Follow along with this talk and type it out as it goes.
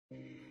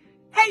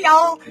Hey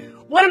y'all!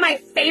 One of my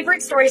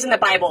favorite stories in the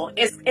Bible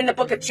is in the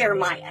book of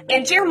Jeremiah.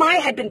 And Jeremiah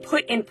had been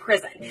put in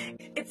prison.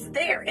 It's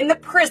there in the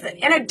prison,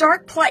 in a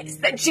dark place,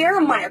 that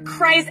Jeremiah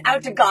cries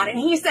out to God. And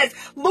he says,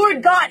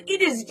 Lord God,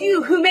 it is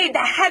you who made the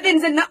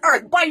heavens and the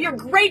earth by your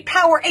great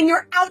power and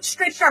your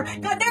outstretched arm.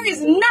 God, there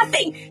is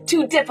nothing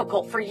too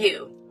difficult for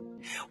you.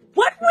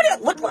 What would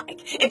it look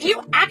like if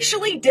you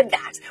actually did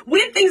that?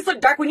 When things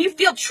look dark, when you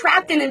feel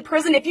trapped and in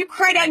prison, if you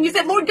cried out and you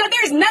said, Lord God,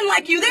 there is none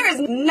like you. There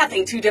is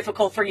nothing too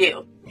difficult for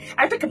you.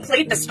 I have to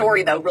complete the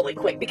story, though, really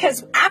quick,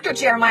 because after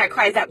Jeremiah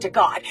cries out to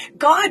God,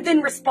 God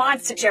then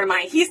responds to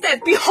Jeremiah. He says,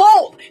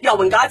 behold, y'all,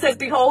 when God says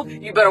behold,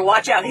 you better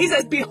watch out. He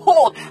says,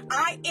 behold,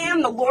 I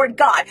am the Lord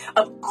God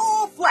of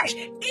all flesh.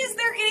 Is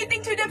there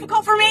anything too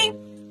difficult for me?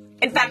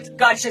 In fact,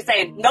 God's just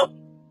saying, nope,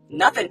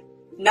 nothing.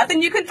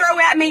 Nothing you can throw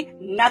at me.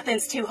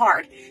 Nothing's too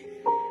hard.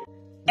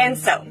 And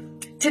so,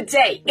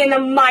 today, in the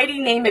mighty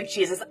name of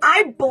Jesus,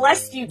 I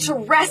bless you to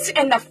rest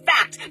in the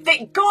fact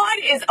that God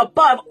is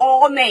above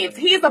all names.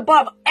 He is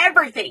above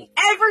everything.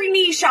 Every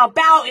knee shall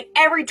bow and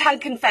every tongue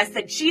confess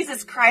that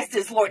Jesus Christ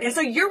is Lord. And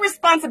so your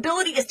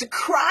responsibility is to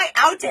cry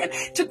out to him,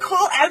 to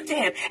call out to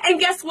him. And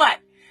guess what?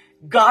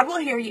 God will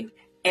hear you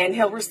and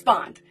he'll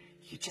respond.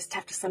 You just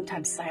have to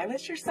sometimes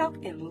silence yourself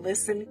and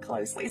listen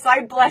closely. So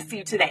I bless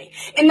you today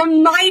in the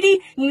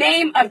mighty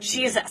name of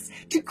Jesus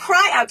to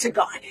cry out to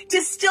God,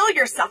 to still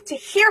yourself, to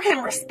hear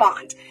him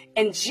respond.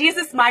 In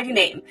Jesus' mighty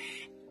name,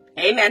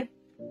 amen.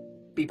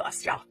 Be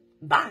blessed, y'all.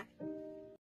 Bye.